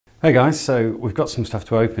Hey guys, so we've got some stuff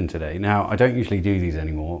to open today. Now, I don't usually do these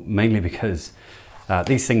anymore, mainly because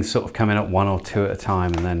these things sort of come in at one or two at a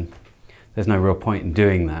time, and then there's no real point in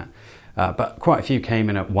doing that. But quite a few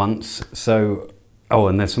came in at once. So, oh,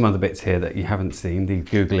 and there's some other bits here that you haven't seen, these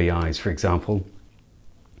googly eyes, for example.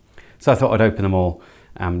 So I thought I'd open them all,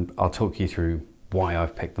 and I'll talk you through why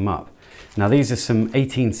I've picked them up. Now, these are some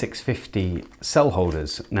 18650 cell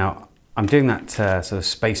holders. Now, I'm doing that sort of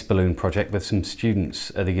space balloon project with some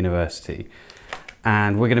students at the university,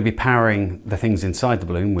 and we're going to be powering the things inside the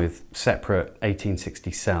balloon with separate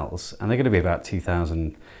 1860 cells, and they're going to be about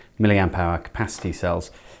 2000 milliamp hour capacity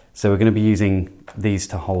cells. So we're going to be using these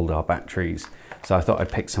to hold our batteries. So I thought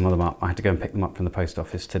I'd pick some of them up. I had to go and pick them up from the post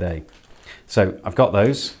office today. So I've got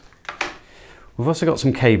those. We've also got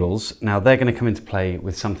some cables. Now they're going to come into play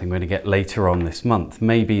with something we're going to get later on this month,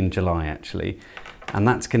 maybe in July actually. And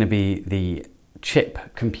that's going to be the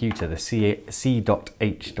chip computer, the C.H.I.P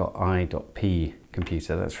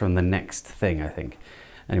computer. That's from the next thing, I think.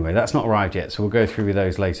 Anyway, that's not arrived yet, so we'll go through with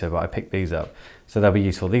those later, but I picked these up. So they'll be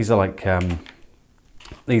useful. These are like,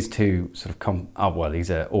 these two sort of, these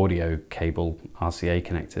are audio cable RCA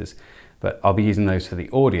connectors, but I'll be using those for the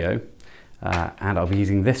audio, and I'll be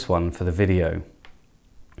using this one for the video.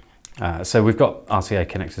 So we've got RCA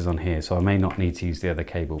connectors on here, so I may not need to use the other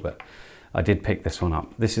cable, but I did pick this one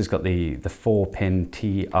up. This has got the 4-pin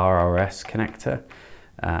TRRS connector,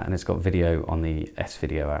 and it's got video on the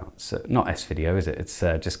S-video out. So not S-video, is it? It's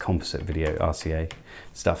just composite video RCA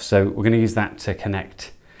stuff. So we're going to use that to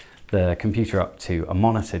connect the computer up to a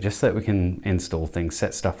monitor, just so that we can install things,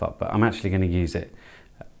 set stuff up. But I'm actually going to use it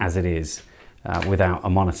as it is, without a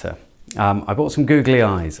monitor. I bought some googly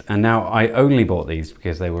eyes, and now I only bought these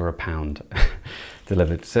because they were £1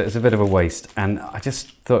 delivered, so it's a bit of a waste, and I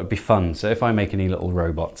just thought it'd be fun. So if I make any little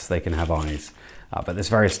robots, they can have eyes, but there's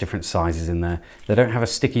various different sizes in there. They don't have a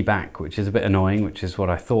sticky back, which is a bit annoying, which is what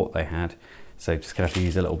I thought they had, so just gonna have to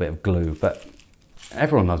use a little bit of glue, but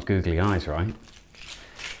everyone loves googly eyes, right?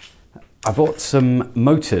 I bought some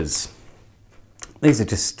motors. These are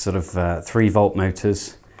just sort of 3-volt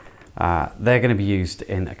motors. They're going to be used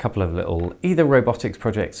in a couple of little either robotics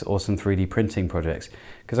projects or some 3D printing projects,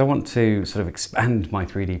 because I want to sort of expand my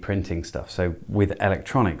 3D printing stuff. So with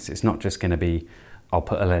electronics, it's not just going to be I'll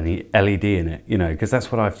put an LED in it, you know, because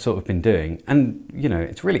that's what I've sort of been doing, and you know,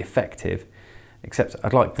 it's really effective, except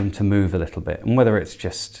I'd like them to move a little bit, and whether it's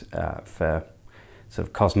just for sort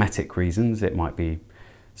of cosmetic reasons, it might be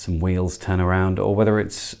some wheels turn around, or whether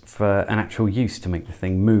it's for an actual use to make the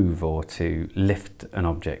thing move or to lift an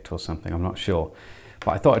object or something, I'm not sure.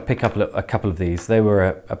 But I thought I'd pick up a couple of these. They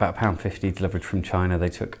were about £1.50 delivered from China. They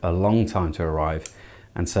took a long time to arrive,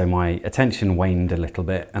 and so my attention waned a little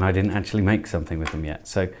bit, and I didn't actually make something with them yet.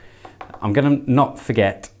 So I'm going to not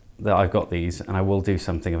forget that I've got these, and I will do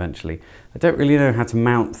something eventually. I don't really know how to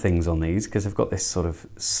mount things on these because I've got this sort of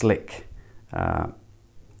slick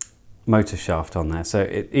motor shaft on there, so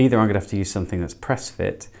either I'm going to have to use something that's press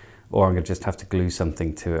fit, or I'm going to just have to glue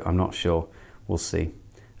something to it. I'm not sure, we'll see.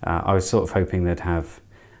 I was sort of hoping they'd have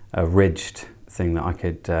a ridged thing that I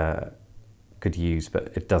could use,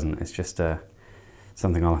 but it doesn't. It's just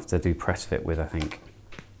something I'll have to do press fit with, I think.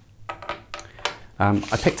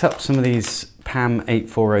 I picked up some of these PAM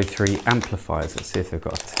 8403 amplifiers. Let's see if they've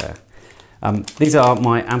got a tear. These are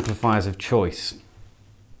my amplifiers of choice.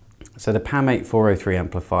 So the PAM 8403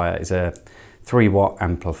 amplifier is a 3-watt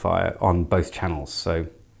amplifier on both channels, so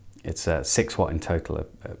it's 6 watt in total.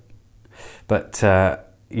 But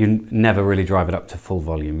you never really drive it up to full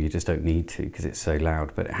volume, you just don't need to because it's so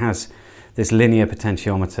loud. But it has this linear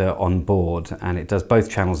potentiometer on board, and it does both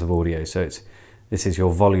channels of audio, so this is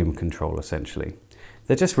your volume control essentially.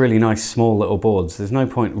 They're just really nice small little boards. There's no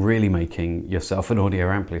point really making yourself an audio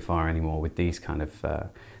amplifier anymore with these kind of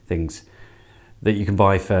things that you can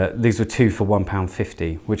buy for, these were 2 for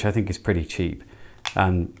 £1.50, which I think is pretty cheap.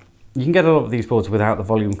 You can get a lot of these boards without the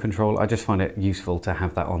volume control. I just find it useful to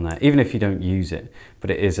have that on there, even if you don't use it, but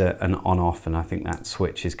it is an on-off, and I think that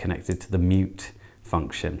switch is connected to the mute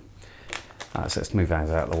function. So let's move that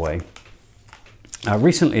out of the way.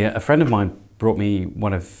 Recently, a friend of mine brought me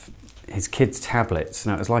one of his kids' tablets.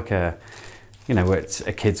 Now, it was like a, you know, where it's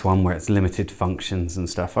a kid's one where it's limited functions and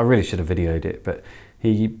stuff. I really should have videoed it, but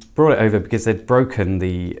he brought it over because they'd broken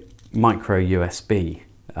the micro USB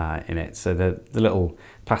in it. So the little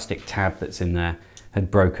plastic tab that's in there had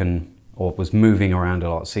broken or was moving around a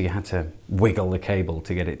lot, so you had to wiggle the cable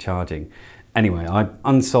to get it charging. Anyway, I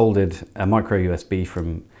unsoldered a micro USB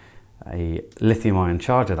from a lithium-ion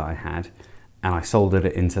charger that I had, and I soldered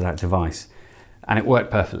it into that device, and it worked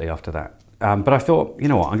perfectly after that. But I thought, you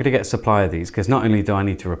know what, I'm going to get a supply of these, because not only do I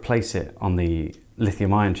need to replace it on the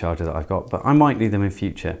lithium ion charger that I've got, but I might need them in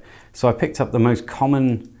future. So I picked up the most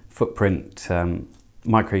common footprint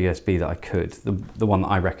micro USB that I could, the one that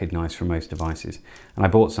I recognise from most devices, and I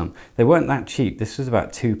bought some. They weren't that cheap. This was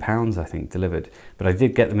about £2 I think delivered, but I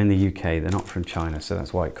did get them in the UK. They're not from China, so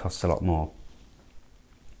that's why it costs a lot more.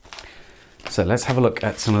 So let's have a look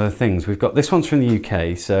at some of the things. We've got, this one's from the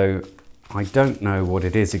UK, so I don't know what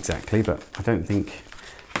it is exactly, but I don't think,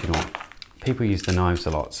 you know what, people use the knives a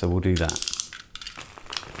lot, so we'll do that.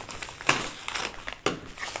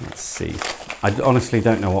 Let's see. I honestly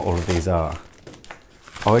don't know what all of these are.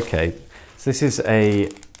 Oh, okay. So this is a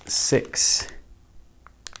 6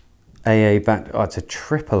 AA battery. Oh, it's a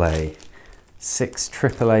AAA. 6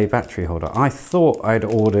 AAA battery holder. I thought I'd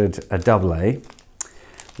ordered a AA.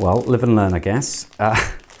 Well, live and learn, I guess.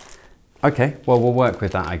 Okay, well, we'll work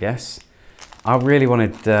with that, I guess. I really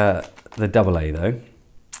wanted the AA though.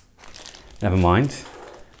 Never mind.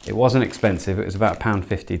 It wasn't expensive. It was about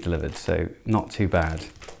 £1.50 delivered, so not too bad.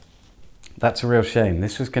 That's a real shame.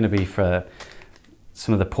 This was going to be for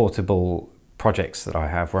some of the portable projects that I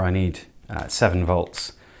have where I need 7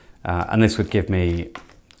 volts. And this would give me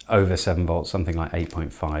over 7 volts, something like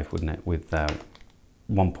 8.5, wouldn't it? With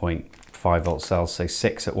 1.5 volt cells, so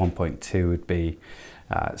 6 at 1.2 would be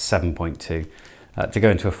 7.2 to go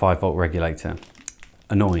into a 5 volt regulator.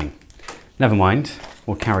 Annoying. Never mind,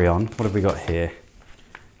 we'll carry on. What have we got here?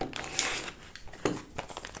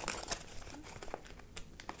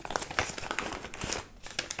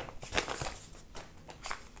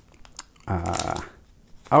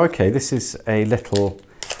 Oh, okay, this is a little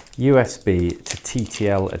USB to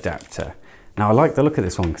TTL adapter. Now I like the look of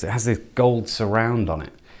this one because it has this gold surround on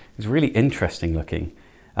it. It's really interesting looking.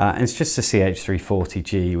 And it's just a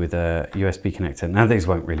CH340G with a USB connector. Now these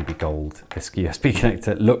won't really be gold. This USB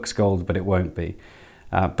connector looks gold, but it won't be.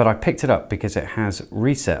 But I picked it up because it has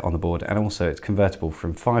reset on the board, and also it's convertible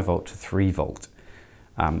from 5 volt to 3 volt.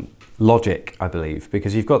 Logic, I believe,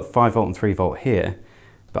 because you've got 5 volt and 3 volt here,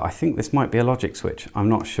 but I think this might be a logic switch. I'm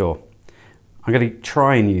not sure. I'm going to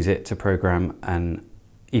try and use it to program an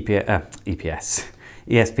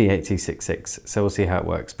ESP8266, so we'll see how it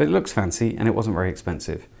works. But it looks fancy and it wasn't very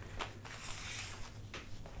expensive.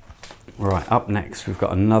 Right, up next we've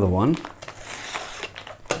got another one.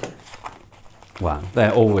 Well,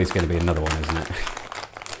 they're always going to be another one, isn't it?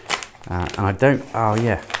 And I don't, oh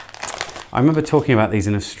yeah. I remember talking about these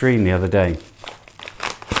in a stream the other day.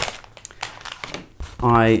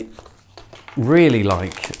 I really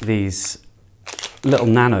like these little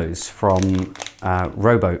nanos from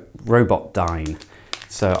RobotDyn.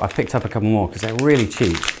 So I picked up a couple more because they're really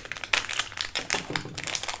cheap.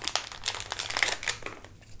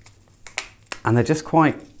 And they're just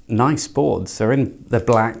quite nice boards. They're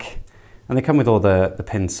black and they come with all the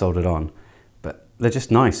pins soldered on, but they're just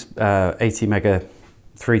nice. 80 mega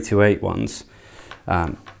 328 ones.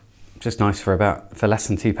 Just nice for less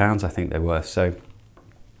than £2, I think they were. So,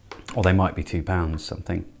 or they might be £2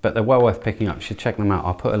 something, but they're well worth picking up. You should check them out.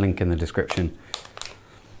 I'll put a link in the description.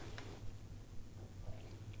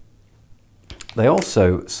 They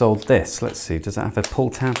also sold this. Let's see, does it have a pull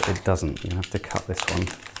tab? It doesn't. You have to cut this one.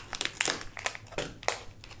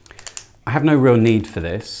 I have no real need for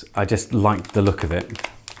this. I just like the look of it.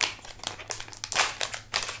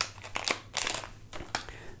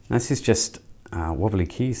 This is just wobbly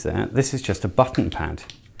keys there. This is just a button pad.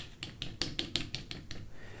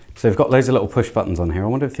 So we've got loads of little push buttons on here. I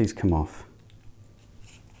wonder if these come off.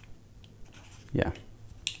 Yeah,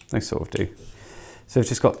 they sort of do. So we've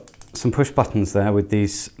just got some push buttons there with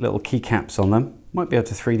these little keycaps on them. Might be able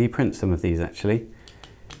to 3D print some of these actually.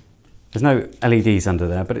 There's no LEDs under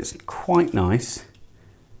there, but it's quite nice.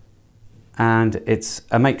 And it's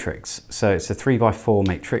a matrix. So it's a 3x4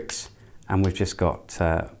 matrix, and we've just got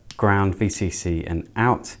ground, VCC and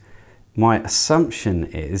out. My assumption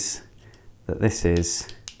is that this is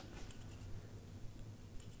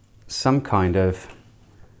some kind of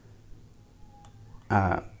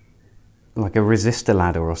like a resistor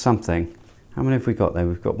ladder or something. How many have we got there?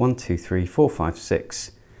 We've got 1, 2, 3, 4, 5,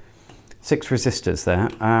 6. 6 resistors there.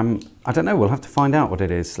 I don't know, we'll have to find out what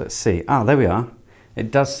it is. Let's see. Ah, there we are.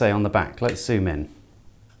 It does say on the back. Let's zoom in.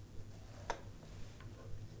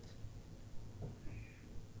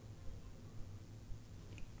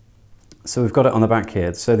 So we've got it on the back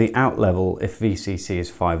here. So the out level, if VCC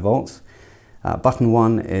is 5 volts. Button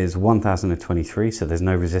 1 is 1023, so there's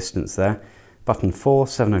no resistance there. Button 4,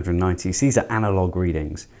 790. So these are analog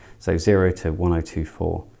readings, so 0 to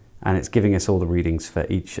 1024. And it's giving us all the readings for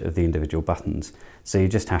each of the individual buttons. So you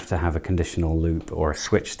just have to have a conditional loop or a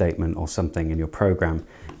switch statement or something in your program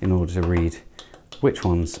in order to read which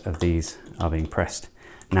ones of these are being pressed.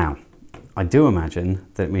 Now, I do imagine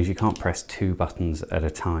that it means you can't press 2 buttons at a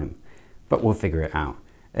time, but we'll figure it out.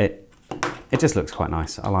 It just looks quite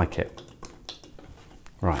nice. I like it.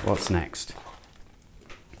 Right, what's next?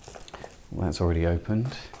 Well, that's already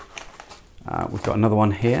opened. We've got another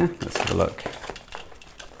one here. Let's have a look.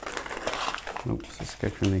 Oops, let's go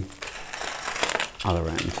from the other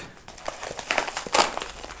end.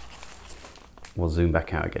 We'll zoom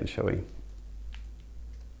back out again, shall we?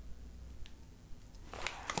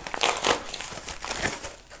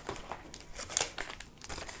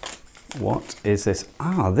 What is this?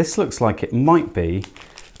 Ah, this looks like it might be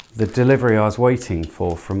the delivery I was waiting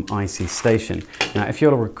for from IC Station. Now, if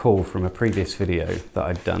you'll recall from a previous video that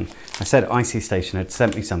I'd done, I said IC Station had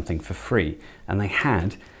sent me something for free, and they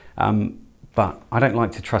had, but I don't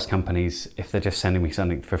like to trust companies if they're just sending me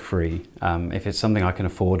something for free. If it's something I can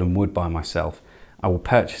afford and would buy myself, I will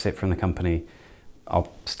purchase it from the company.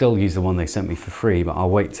 I'll still use the one they sent me for free, but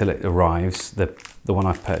I'll wait till it arrives, the one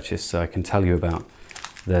I've purchased, so I can tell you about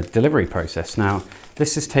the delivery process. Now,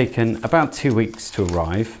 this has taken about 2 weeks to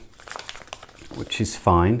arrive, which is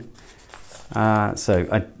fine. So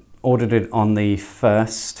I ordered it on the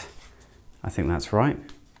 1st, I think that's right.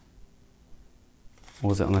 Or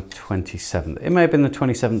was it on the 27th? It may have been the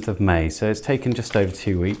 27th of May, so it's taken just over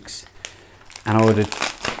 2 weeks. And I ordered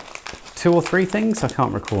 2 or 3 things, I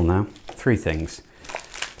can't recall now. 3 things.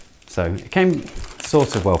 So it came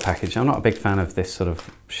sort of well packaged. I'm not a big fan of this sort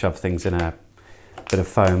of shove things in a bit of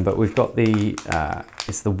foam, but we've got the,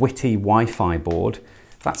 it's the Witty Wi-Fi board.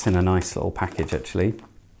 That's in a nice little package actually.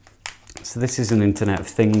 So this is an Internet of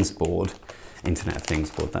Things board. Internet of Things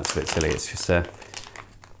board, that's a bit silly. It's just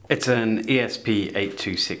it's an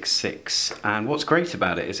ESP8266, and what's great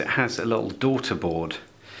about it is it has a little daughter board.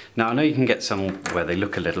 Now I know you can get some where they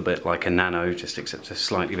look a little bit like a Nano, just except a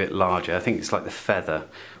slightly bit larger. I think it's like the Feather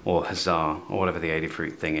or Huzzah or whatever the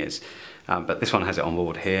Adafruit thing is. But this one has it on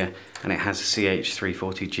board here, and it has a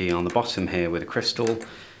CH340G on the bottom here with a crystal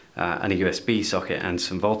and a USB socket and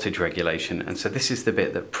some voltage regulation. And so this is the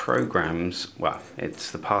bit that programs, well,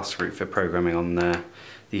 it's the pass-through for programming on the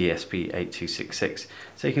ESP8266.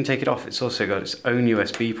 So you can take it off. It's also got its own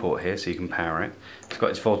USB port here, so you can power it. It's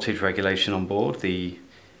got its voltage regulation on board, the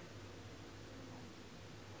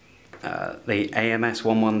AMS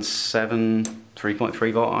 117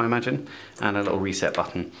 3.3 volt, I imagine, and a little reset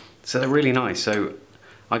button. So they're really nice. So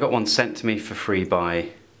I got one sent to me for free by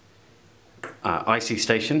IC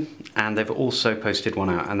Station, and they've also posted one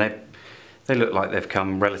out, and they look like they've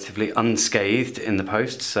come relatively unscathed in the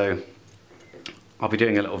post. So I'll be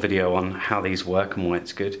doing a little video on how these work and why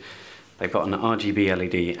it's good. They've got an RGB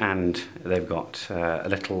LED, and they've got a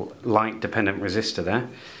little light dependent resistor there.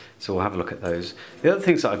 So we'll have a look at those. The other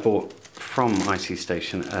things that I bought from IC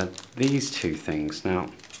Station are these 2 things.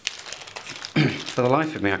 Now, for the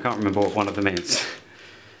life of me, I can't remember what one of them is.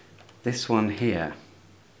 This one here.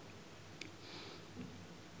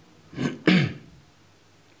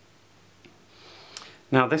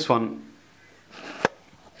 Now this one,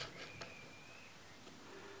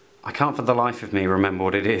 I can't for the life of me remember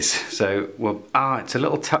what it is. So, well, it's a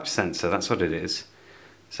little touch sensor, that's what it is.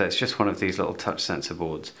 So it's just one of these little touch sensor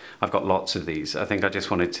boards. I've got lots of these. I think I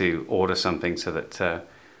just wanted to order something so that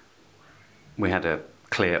we had a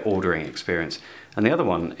clear ordering experience. And the other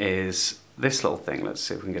one is this little thing. Let's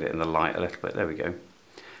see if we can get it in the light a little bit. There we go.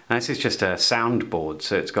 And this is just a sound board.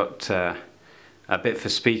 So it's got a bit for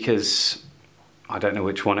speakers. I don't know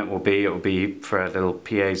which one it will be. It will be for a little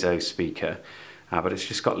piezo speaker. But it's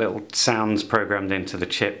just got little sounds programmed into the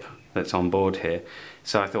chip that's on board here.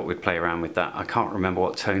 So I thought we'd play around with that. I can't remember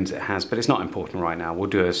what tones it has, but it's not important right now. We'll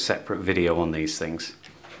do a separate video on these things.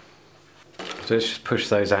 So let's just push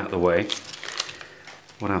those out of the way.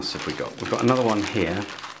 What else have we got? We've got another one here.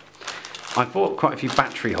 I bought quite a few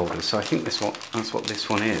battery holders, so I think that's what this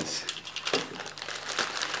one is.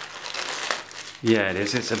 Yeah, it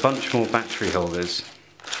is. It's a bunch more battery holders.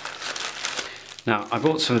 Now, I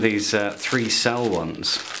bought some of these 3-cell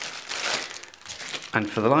ones, and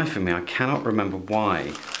for the life of me, I cannot remember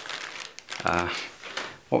why.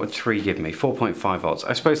 What would 3 give me? 4.5 volts.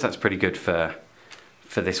 I suppose that's pretty good for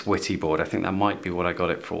this Witty board. I think that might be what I got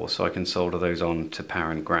it for, so I can solder those on to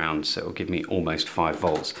power and ground, so it'll give me almost 5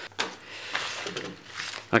 volts.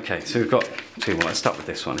 Okay, so we've got 2 more. Let's start with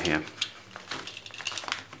this one here.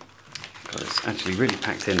 God, it's actually really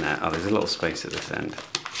packed in there. Oh, there's a little space at this end.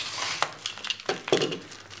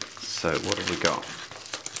 So what have we got?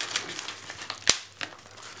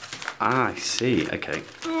 I see, okay.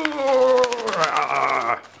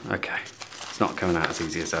 Okay, it's not coming out as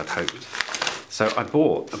easy as I'd hoped. So I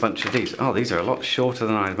bought a bunch of these. Oh, these are a lot shorter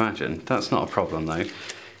than I'd imagined. That's not a problem though.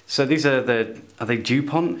 So these are they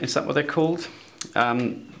Dupont? Is that what they're called?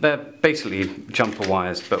 They're basically jumper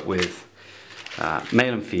wires, but with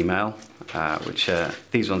male and female, which are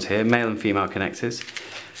these ones here, male and female connectors,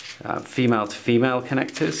 female to female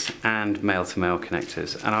connectors, and male to male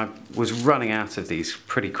connectors. And I was running out of these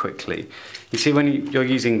pretty quickly. You see, when you're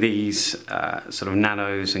using these sort of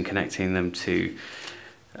nanos and connecting them to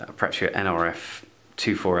perhaps your NRF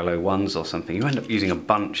 24L01s or something, you end up using a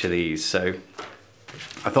bunch of these. So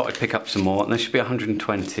I thought I'd pick up some more, and there should be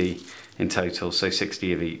 120 in total, so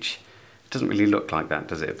 60 of each. It doesn't really look like that,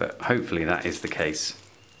 does it? But hopefully that is the case.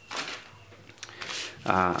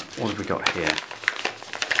 What have we got here?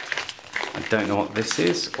 I don't know what this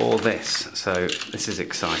is or this, so this is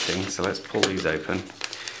exciting. So let's pull these open.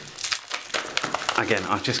 Again,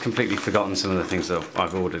 I've just completely forgotten some of the things that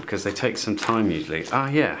I've ordered because they take some time usually. Ah,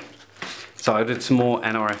 yeah. So I ordered some more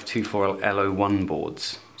NRF 24L01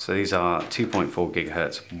 boards. So these are 2.4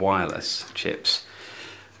 gigahertz wireless chips.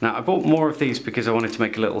 Now I bought more of these because I wanted to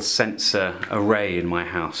make a little sensor array in my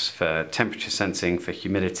house for temperature sensing, for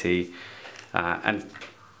humidity, and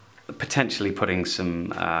potentially putting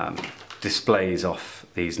some displays off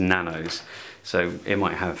these nanos. So it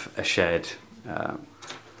might have a shared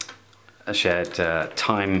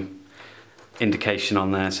time indication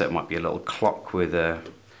on there, so it might be a little clock with a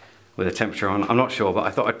temperature on. I'm not sure, but I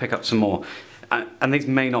thought I'd pick up some more. And these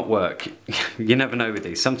may not work. You never know with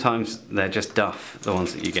these. Sometimes they're just duff, the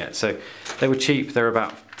ones that you get. So they were cheap. They were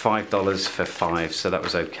about $5 for 5, so that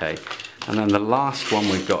was okay. And then the last one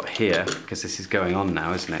we've got here, because this is going on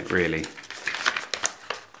now, isn't it, really?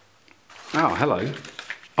 Oh, hello.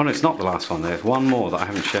 Oh, no, it's not the last one. There's one more that I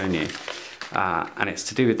haven't shown you. And it's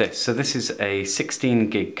to do with this. So this is a 16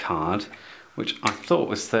 gig card, which I thought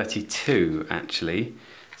was 32, actually.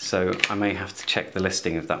 So I may have to check the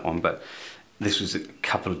listing of that one, but this was a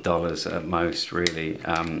couple of dollars at most, really.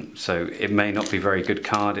 So it may not be a very good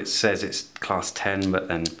card. It says it's class 10, but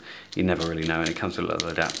then you never really know, and it comes with a little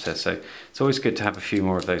adapter. So it's always good to have a few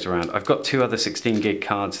more of those around. I've got 2 other 16 gig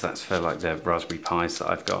cards. That's for like the Raspberry Pis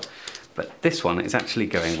that I've got. But this one is actually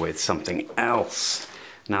going with something else.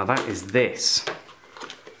 Now that is this.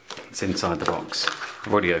 It's inside the box.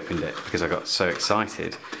 I've already opened it because I got so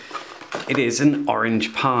excited. It is an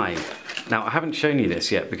Orange Pi. Now I haven't shown you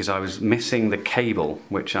this yet because I was missing the cable,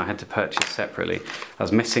 which I had to purchase separately. I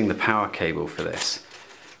was missing the power cable for this.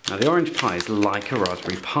 Now the Orange Pi is like a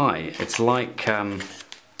Raspberry Pi. It's like,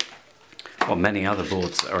 well, many other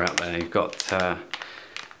boards that are out there. You've got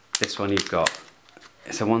this one,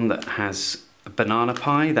 it's a one that has a banana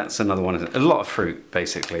pie. That's another one. A lot of fruit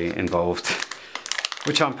basically involved,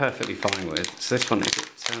 which I'm perfectly fine with. So this one, is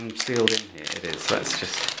it sealed in here? It is. Let's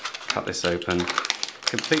just cut this open.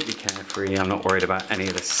 Completely carefree. I'm not worried about any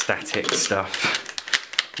of the static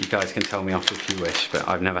stuff. You guys can tell me off if you wish, but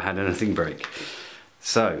I've never had anything break.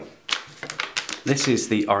 So this is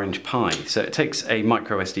the Orange Pi. So it takes a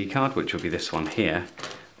micro SD card, which will be this one here,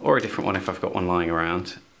 or a different one if I've got one lying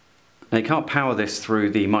around. Now you can't power this through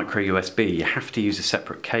the micro USB. You have to use a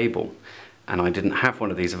separate cable, and I didn't have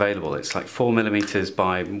one of these available. It's like 4mm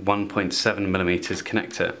by 1.7mm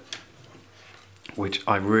connector, which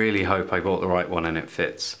I really hope I bought the right one and it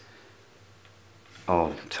fits.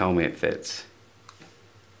 Oh, tell me it fits.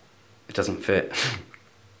 It doesn't fit.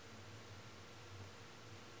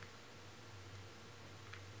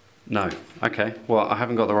 No. Okay, well, I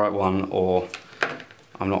haven't got the right one, or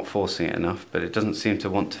I'm not forcing it enough, but it doesn't seem to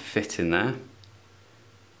want to fit in there,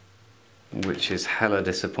 which is hella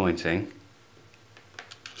disappointing.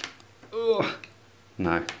 Ugh.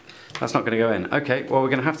 No. That's not going to go in. Okay, well, we're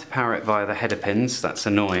going to have to power it via the header pins. That's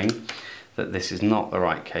annoying that this is not the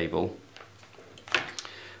right cable.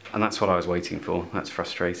 And that's what I was waiting for. That's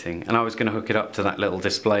frustrating. And I was going to hook it up to that little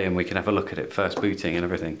display and we can have a look at it first booting and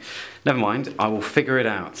everything. Never mind, I will figure it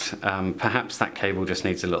out. Perhaps that cable just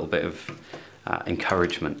needs a little bit of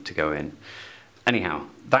encouragement to go in. Anyhow,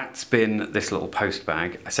 that's been this little post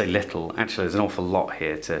bag. I say little, actually there's an awful lot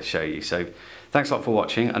here to show you. So thanks a lot for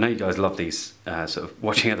watching. I know you guys love these, sort of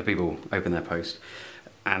watching other people open their post.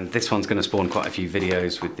 And this one's going to spawn quite a few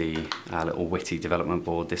videos with the little witty development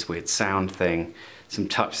board, this weird sound thing, some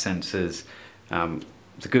touch sensors,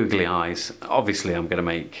 the googly eyes. Obviously I'm going to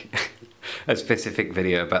make a specific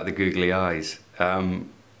video about the googly eyes.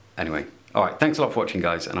 Anyway, alright, thanks a lot for watching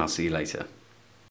guys, and I'll see you later.